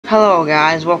Hello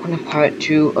guys, welcome to part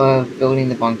 2 of building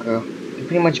the bunker. We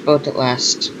pretty much built it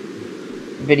last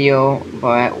video,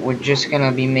 but we're just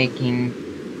gonna be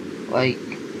making like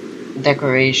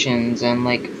decorations and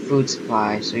like food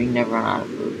supply so you never run out of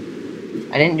food.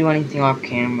 I didn't do anything off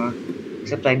camera,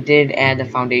 except I did add the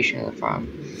foundation of the farm.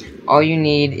 All you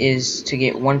need is to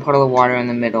get one puddle of water in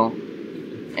the middle,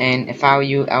 and if I were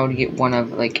you, I would get one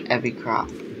of like every crop.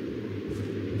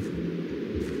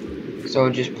 So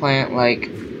just plant like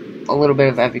a little bit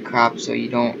of every crop so you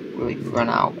don't really run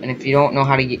out. And if you don't know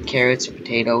how to get carrots or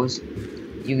potatoes,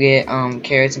 you get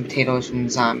carrots and potatoes from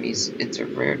zombies. It's a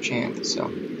rare chance, so.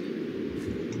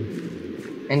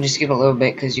 And just get a little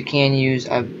bit, because you can use,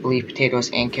 I believe, potatoes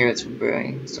and carrots for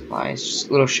brewing supplies. Just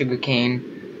a little sugar cane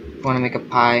if you want to make a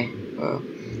pie.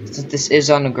 Since this is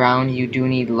on the ground, you do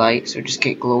need light, so just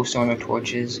get glowstone or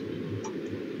torches.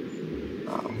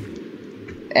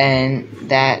 And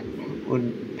that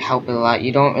would help it a lot.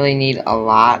 You don't really need a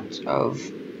lot of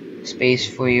space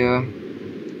for your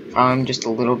farm, just a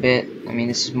little bit. I mean,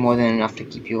 this is more than enough to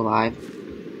keep you alive.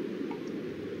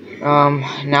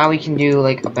 Now we can do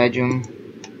like a bedroom.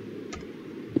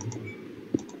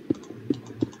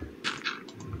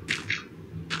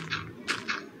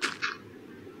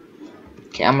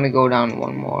 Okay, I'm gonna go down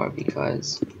one more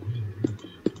because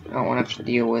I don't want to have to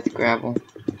deal with gravel.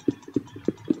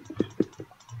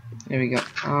 There we go.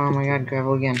 Oh my god,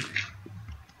 gravel again.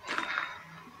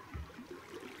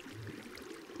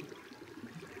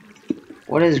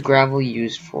 What is gravel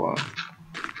used for?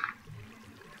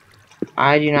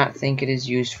 I do not think it is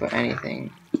used for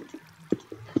anything.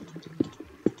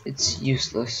 It's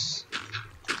useless.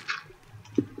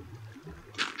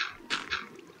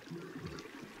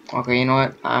 Okay, you know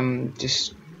what? I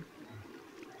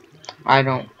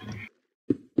don't.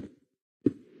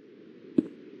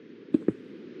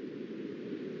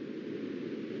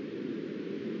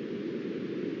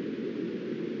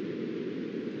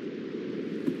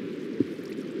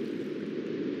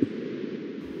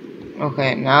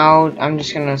 Okay, now I'm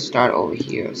just gonna start over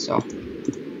here, so.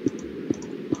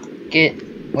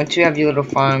 Once you have your little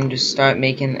farm, just start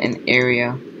making an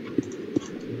area.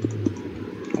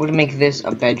 We're gonna make this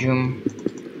a bedroom.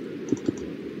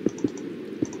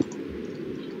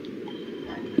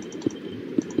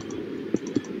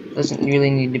 Doesn't really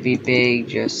need to be big,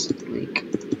 just like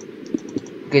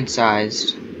good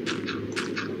sized.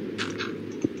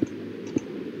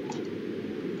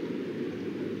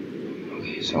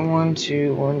 Okay, so 1,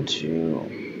 2, 1, 2.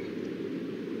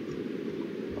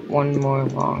 One more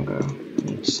longer on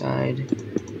each side,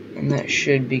 and that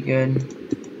should be good.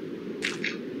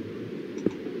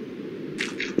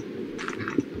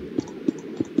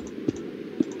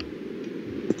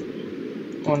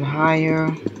 One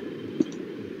higher.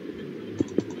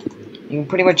 You can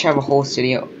pretty much have a whole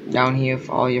city down here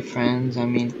for all your friends. I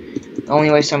mean, the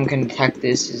only way someone can detect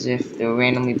this is if they're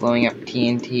randomly blowing up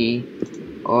TNT,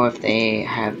 or if they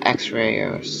have X-ray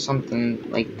or something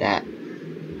like that.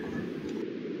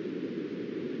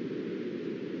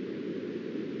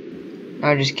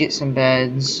 Now just get some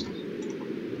beds.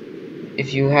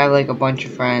 If you have like a bunch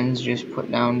of friends, just put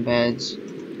down beds.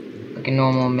 Like a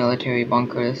normal military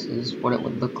bunker, this is what it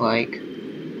would look like.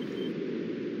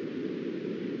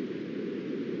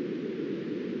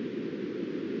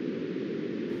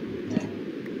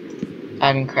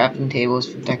 Adding crafting tables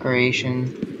for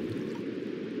decoration.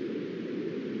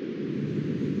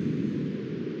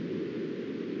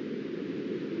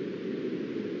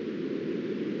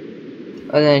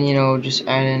 And then, you know, just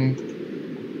add in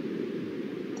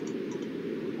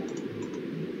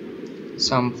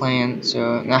some plants,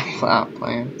 or not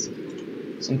plants,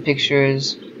 some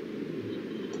pictures.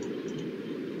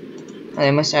 They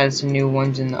must add some new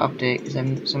ones in the update,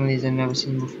 because some of these I've never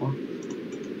seen before.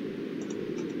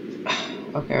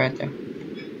 Okay, right there.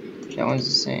 That one's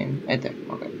the same. Right there.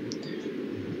 Okay.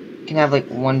 You can have like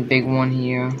one big one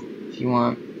here if you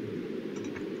want.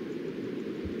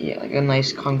 Yeah, like a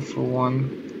nice kung fu one.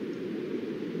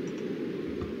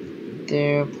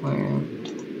 There, plant.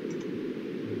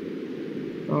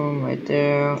 Boom, right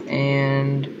there,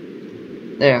 and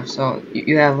there. So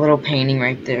you have a little painting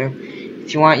right there.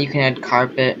 If you want, you can add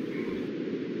carpet.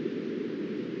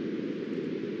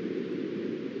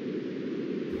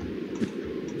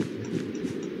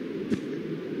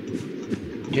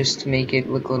 Just to make it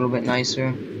look a little bit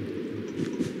nicer.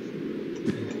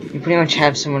 You pretty much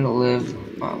have somewhere to live.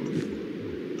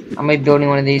 I might be building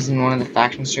one of these in one of the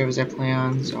faction servers I play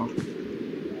on, so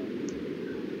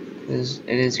it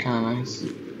is kind of nice.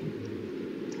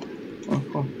 Oh,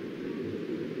 cool.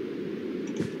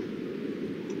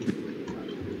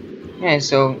 Yeah,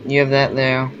 so you have that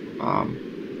there.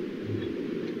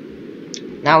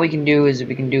 Now what we can do is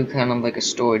we can do kind of like a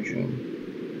storage room.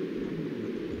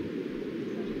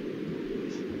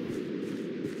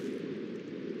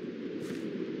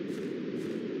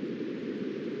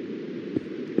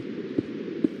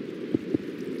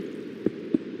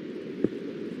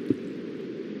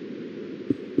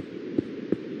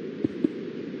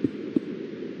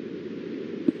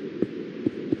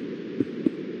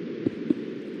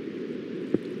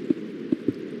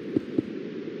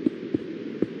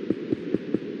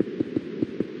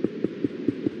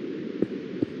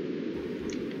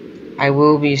 I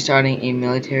will be starting a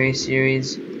military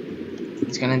series.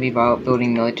 It's gonna be about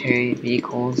building military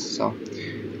vehicles, so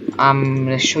I'm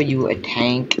gonna show you a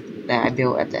tank that I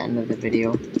built at the end of the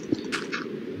video.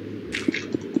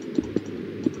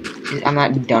 I'm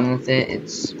not done with it,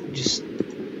 it's just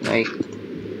like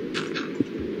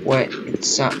what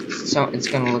it's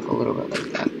gonna look a little bit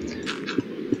like that.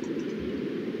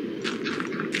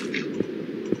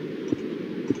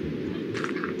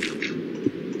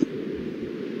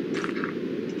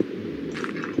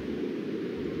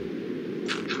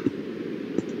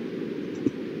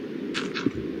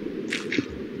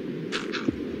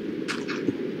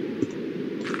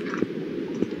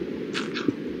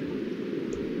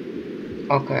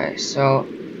 Okay, so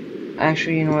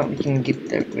actually, you know what? We can get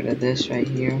rid of this right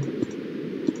here.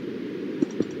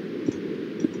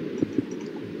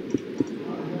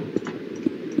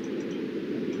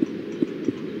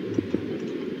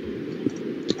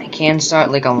 I can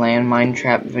start like a landmine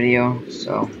trap video,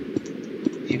 so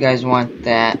if you guys want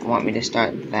me to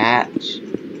start that,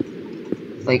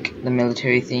 like the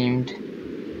military themed.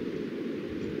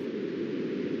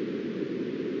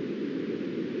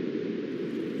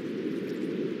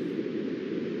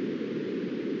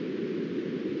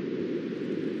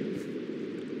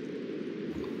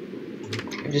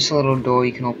 Just a little door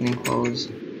you can open and close.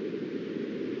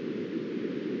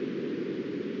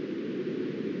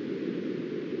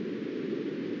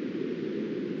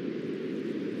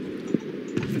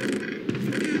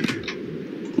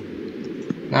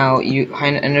 Now,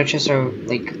 ender chests are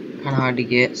like kind of hard to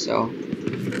get, so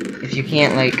if you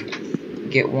can't like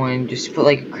get one, just put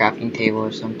like a crafting table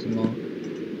or something there.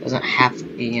 It doesn't have to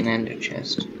be an ender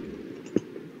chest.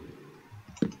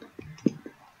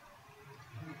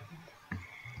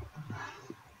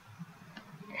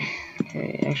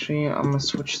 Okay, actually, I'm gonna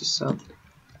switch this up.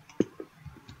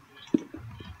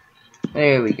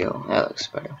 There we go. That looks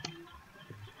better.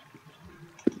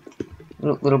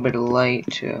 Little bit of light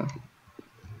to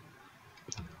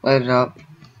light it up.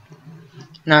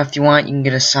 Now, if you want, you can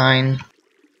get a sign.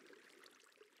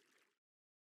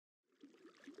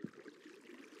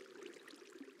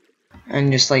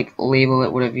 And just like label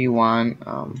it whatever you want.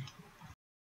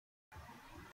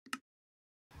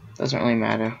 Doesn't really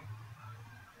matter.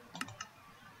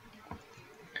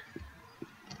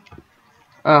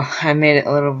 Oh, I made it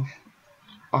a little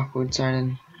awkward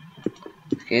sided.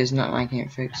 Okay, it's nothing I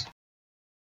can't fix.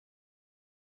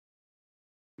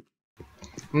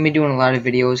 I'm gonna be doing a lot of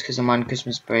videos because I'm on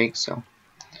Christmas break, so.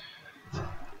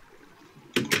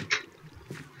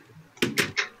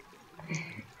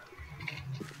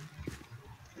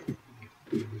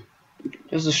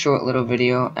 Just a short little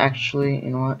video. Actually, you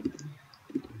know what?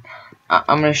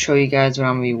 I'm gonna show you guys what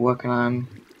I'm gonna be working on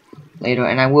later,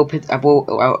 and I will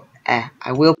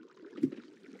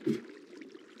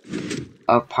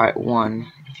part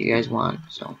 1 if you guys want.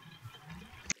 So.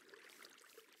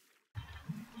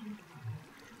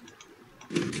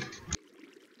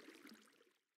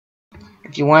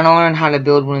 If you want to learn how to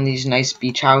build one of these nice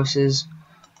beach houses,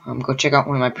 go check out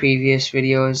one of my previous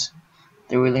videos.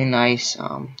 They're really nice.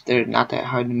 They're not that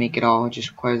hard to make at all. It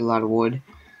just requires a lot of wood.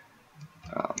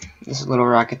 This is a little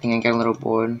rocket thing. I got a little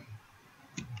board.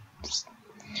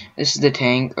 This is the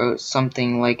tank or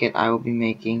something like it I will be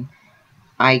making.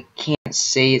 I can't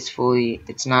say it's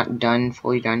not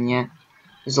fully done yet.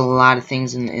 There's a lot of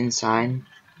things in the inside.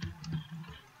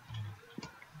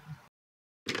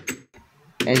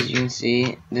 As you can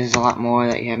see, there's a lot more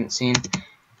that you haven't seen.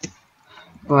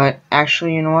 But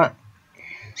actually, you know what?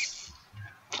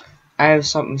 I have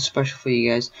something special for you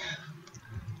guys.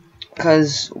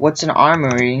 Because what's an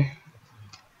armory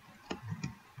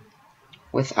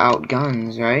without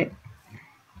guns, right?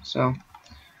 So,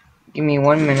 give me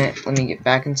 1 minute. Let me get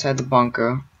back inside the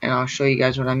bunker, and I'll show you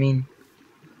guys what I mean.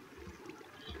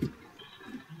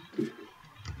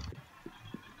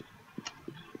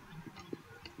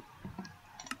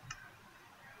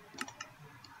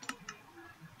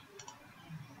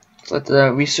 Let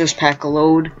the resource pack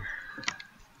load,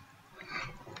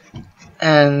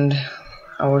 and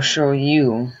I will show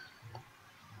you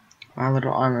my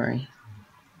little armory.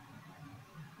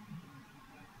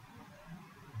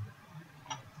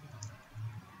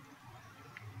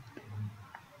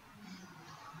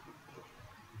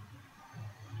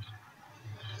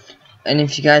 And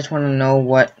if you guys want to know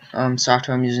what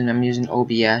software I'm using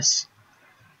OBS.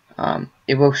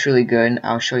 It works really good.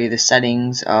 I'll show you the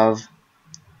settings of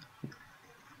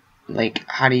like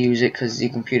how to use it, because the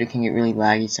computer can get really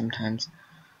laggy sometimes.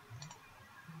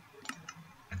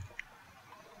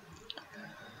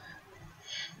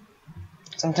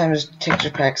 Sometimes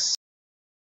texture packs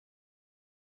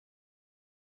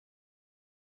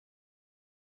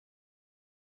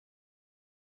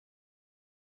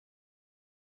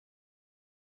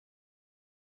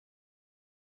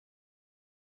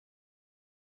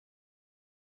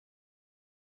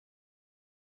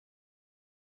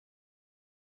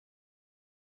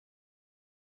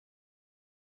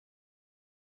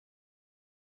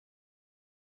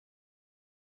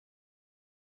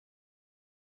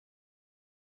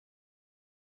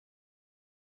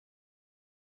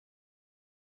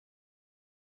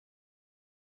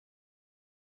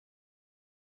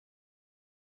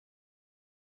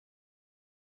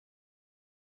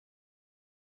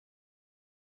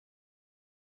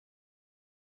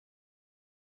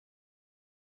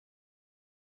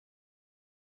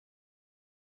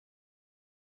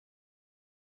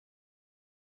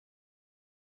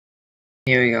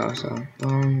here we go. So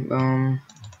boom, boom.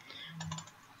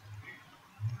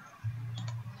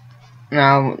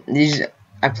 Now these,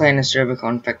 I play in a server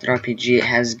called Infected RPG. It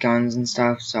has guns and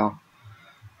stuff. So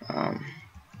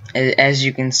as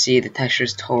you can see, the texture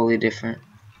is totally different.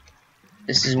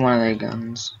 This is one of their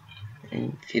guns,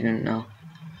 if you didn't know.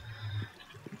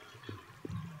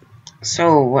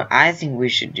 So what I think we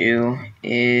should do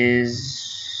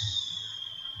is,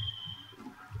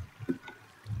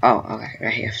 oh, okay,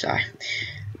 right here, sorry.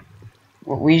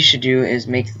 What we should do is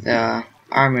make the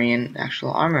armory an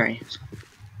actual armory. So,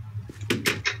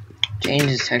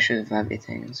 change the textures of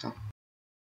everything, so.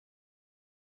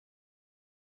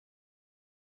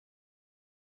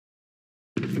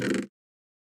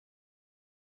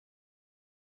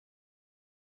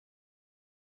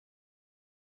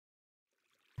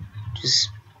 Just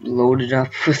load it up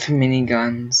with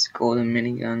miniguns, golden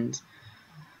miniguns.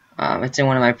 It's in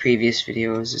one of my previous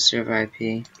videos, the server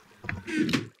IP.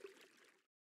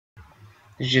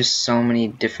 There's just so many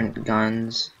different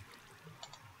guns.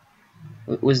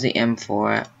 What was the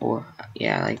M4? Or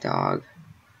yeah, like dog.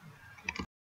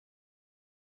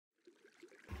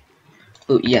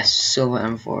 Oh yes, silver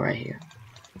M4 right here.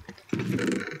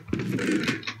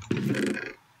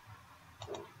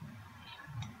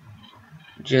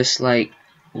 Just like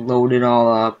load it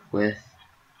all up with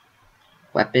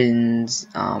weapons.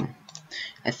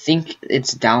 I think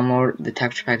it's the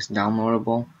texture pack's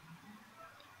downloadable.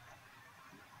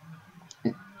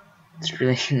 It's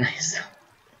really nice.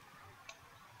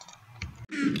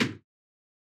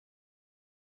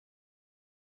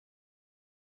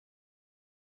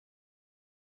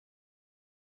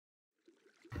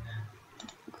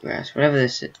 Grass, whatever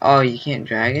this is. Oh, you can't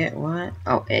drag it? What?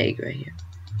 Oh, egg right here.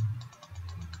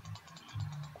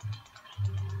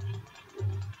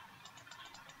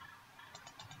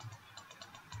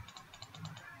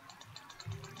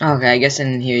 Okay, I guess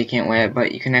in here you can't wear it,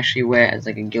 but you can actually wear it as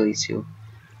like a ghillie suit.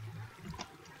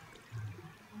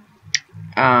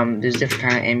 There's different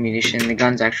kind of ammunition. The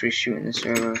guns actually shoot in the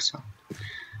server, so.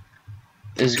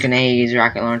 There's grenades,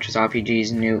 rocket launchers,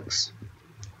 RPGs, nukes.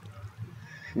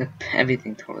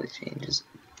 Everything totally changes.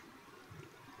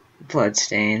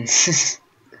 Bloodstains.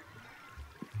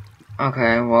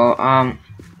 Okay, well, I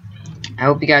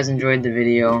hope you guys enjoyed the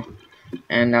video,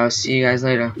 and I'll see you guys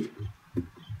later.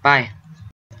 Bye.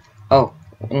 Oh,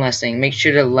 one last thing. Make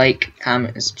sure to like,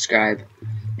 comment, and subscribe,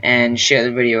 and share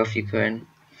the video if you could,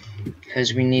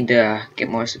 because we need to get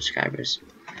more subscribers.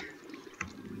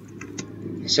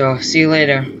 So, see you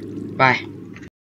later. Bye.